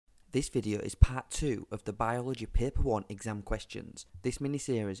This video is part 2 of the Biology Paper 1 exam questions. This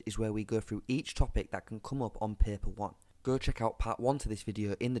mini-series is where we go through each topic that can come up on Paper 1. Go check out part 1 to this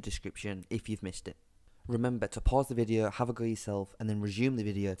video in the description if you've missed it. Remember to pause the video, have a go yourself, and then resume the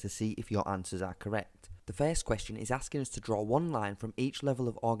video to see if your answers are correct. The first question is asking us to draw one line from each level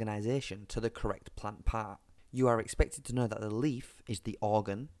of organisation to the correct plant part. You are expected to know that the leaf is the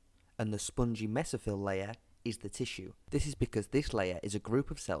organ, and the spongy mesophyll layer is the tissue. This is because this layer is a group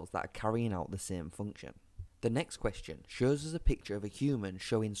of cells that are carrying out the same function. The next question shows us a picture of a human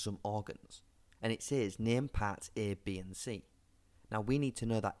showing some organs, and it says name parts A, B and C. Now we need to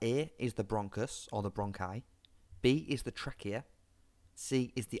know that A is the bronchus or the bronchi, B is the trachea,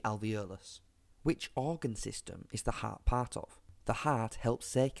 C is the alveolus. Which organ system is the heart part of? The heart helps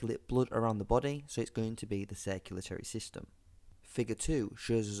circulate blood around the body, so it's going to be the circulatory system. Figure 2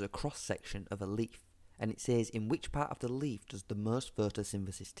 shows us a cross section of a leaf, and it says in which part of the leaf does the most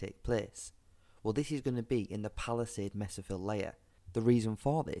photosynthesis take place. Well, this is going to be in the palisade mesophyll layer. The reason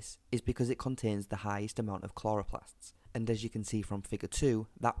for this is because it contains the highest amount of chloroplasts, and as you can see from figure 2,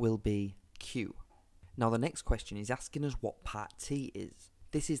 that will be Q. Now the next question is asking us what part T is.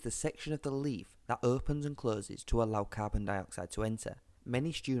 This is the section of the leaf that opens and closes to allow carbon dioxide to enter.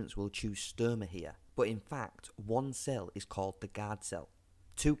 Many students will choose stoma here, but in fact one cell is called the guard cell.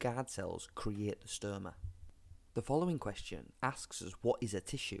 Two guard cells create the stoma. The following question asks us what is a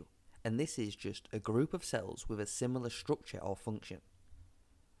tissue, and this is just a group of cells with a similar structure or function.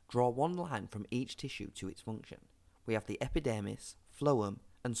 Draw one line from each tissue to its function. We have the epidermis, phloem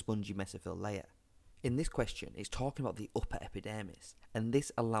and spongy mesophyll layer. In this question it's talking about the upper epidermis, and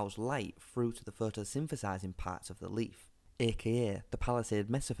this allows light through to the photosynthesizing parts of the leaf, aka the palisade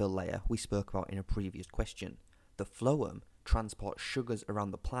mesophyll layer we spoke about in a previous question. The phloem transports sugars around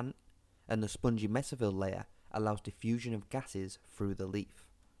the plant, and the spongy mesophyll layer allows diffusion of gases through the leaf.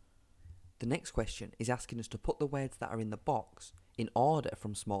 The next question is asking us to put the words that are in the box in order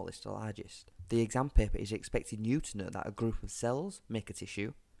from smallest to largest. The exam paper is expecting you to know that a group of cells make a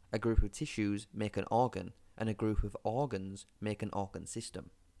tissue, a group of tissues make an organ, and a group of organs make an organ system.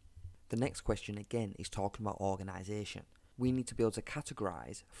 The next question again is talking about organisation. We need to be able to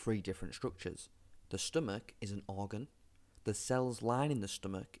categorise 3 different structures. The stomach is an organ, the cells lining the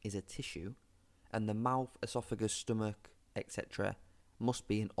stomach is a tissue, and the mouth, esophagus, stomach, etc. must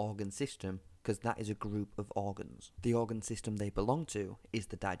be an organ system because that is a group of organs. The organ system they belong to is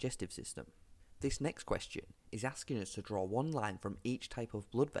the digestive system. This next question is asking us to draw one line from each type of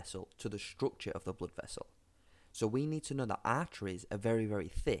blood vessel to the structure of the blood vessel. So we need to know that arteries are very, very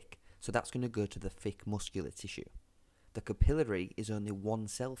thick, so that's going to go to the thick muscular tissue. The capillary is only 1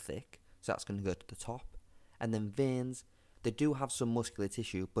 cell thick, so that's going to go to the top. And then veins, they do have some muscular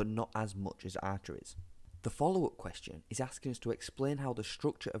tissue, but not as much as arteries. The follow-up question is asking us to explain how the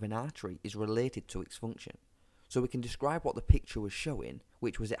structure of an artery is related to its function. So we can describe what the picture was showing,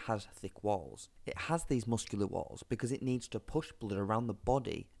 which was it has thick walls. It has these muscular walls because it needs to push blood around the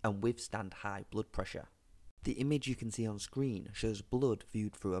body and withstand high blood pressure. The image you can see on screen shows blood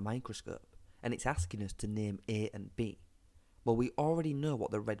viewed through a microscope, and it's asking us to name A and B. Well, we already know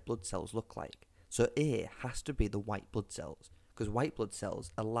what the red blood cells look like, so A has to be the white blood cells, because white blood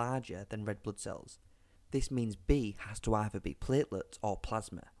cells are larger than red blood cells. This means B has to either be platelets or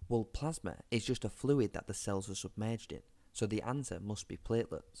plasma. Well, plasma is just a fluid that the cells are submerged in, so the answer must be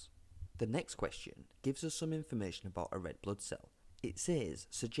platelets. The next question gives us some information about a red blood cell. It says,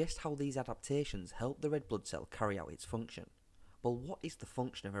 suggest how these adaptations help the red blood cell carry out its function. Well, what is the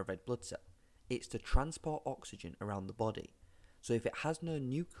function of a red blood cell? It's to transport oxygen around the body. So if it has no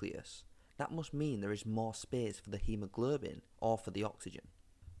nucleus, that must mean there is more space for the hemoglobin or for the oxygen.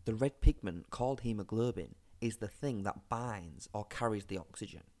 The red pigment called hemoglobin is the thing that binds or carries the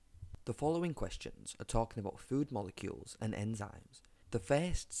oxygen. The following questions are talking about food molecules and enzymes. The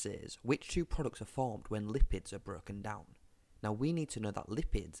first says which 2 products are formed when lipids are broken down. Now we need to know that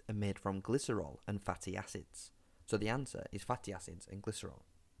lipids are made from glycerol and fatty acids. So the answer is fatty acids and glycerol.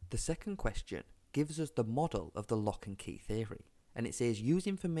 The second question gives us the model of the lock and key theory, and it says use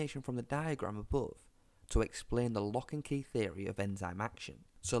information from the diagram above to explain the lock and key theory of enzyme action.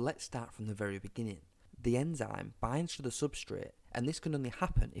 So let's start from the very beginning. The enzyme binds to the substrate, and this can only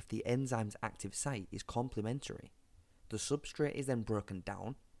happen if the enzyme's active site is complementary. The substrate is then broken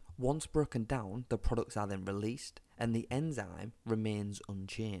down. Once broken down, the products are then released, and the enzyme remains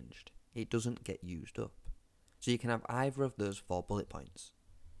unchanged. It doesn't get used up. So you can have either of those 4 bullet points.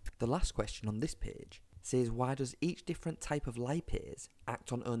 The last question on this page says why does each different type of lipase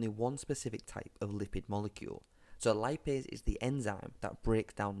act on only one specific type of lipid molecule? So lipase is the enzyme that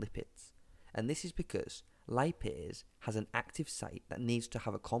breaks down lipids, and this is because Lipase has an active site that needs to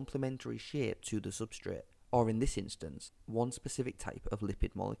have a complementary shape to the substrate, or in this instance, one specific type of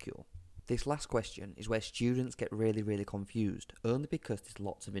lipid molecule. This last question is where students get really confused, only because there's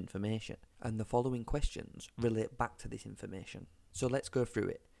lots of information, and the following questions relate back to this information. So let's go through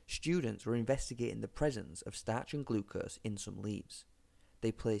it. Students were investigating the presence of starch and glucose in some leaves.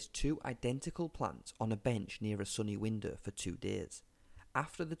 They placed 2 identical plants on a bench near a sunny window for 2 days.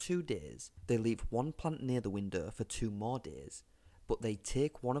 After the 2 days, they leave one plant near the window for 2 more days, but they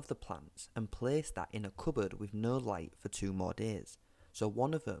take one of the plants and place that in a cupboard with no light for 2 more days. So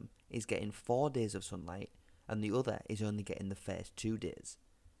one of them is getting 4 days of sunlight and the other is only getting the first 2 days.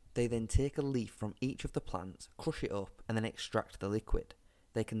 They then take a leaf from each of the plants, crush it up and then extract the liquid.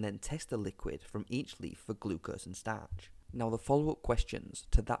 They can then test the liquid from each leaf for glucose and starch. Now the follow-up questions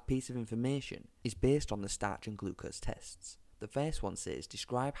to that piece of information is based on the starch and glucose tests. The first one says,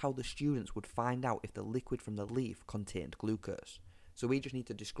 describe how the students would find out if the liquid from the leaf contained glucose. So we just need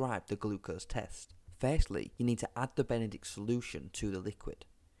to describe the glucose test. Firstly, you need to add the Benedict solution to the liquid.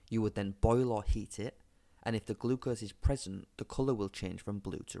 You would then boil or heat it, and if the glucose is present, the colour will change from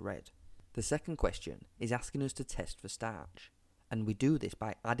blue to red. The second question is asking us to test for starch, and we do this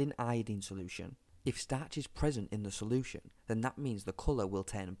by adding iodine solution. If starch is present in the solution, then that means the colour will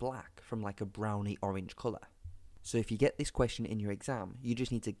turn black from like a browny orange colour. So if you get this question in your exam, you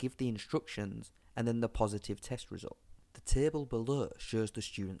just need to give the instructions and then the positive test result. The table below shows the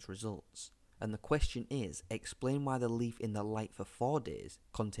students' results, and the question is, explain why the leaf in the light for 4 days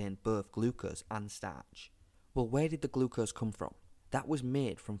contained both glucose and starch. Well, where did the glucose come from? That was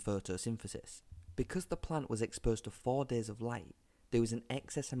made from photosynthesis. Because the plant was exposed to 4 days of light, there was an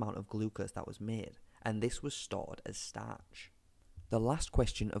excess amount of glucose that was made, and this was stored as starch. The last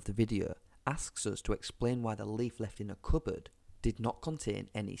question of the video asks us to explain why the leaf left in a cupboard did not contain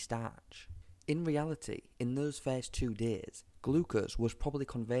any starch. In reality, in those first 2 days, glucose was probably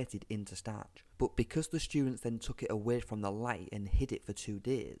converted into starch, but because the students then took it away from the light and hid it for 2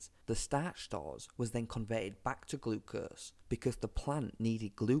 days, the starch stores was then converted back to glucose because the plant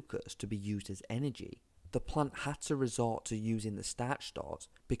needed glucose to be used as energy. The plant had to resort to using the starch stores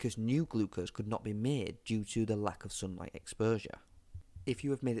because new glucose could not be made due to the lack of sunlight exposure. If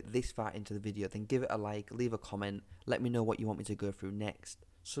you have made it this far into the video, then give it a like, leave a comment, let me know what you want me to go through next,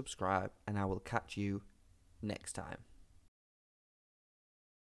 subscribe, and I will catch you next time.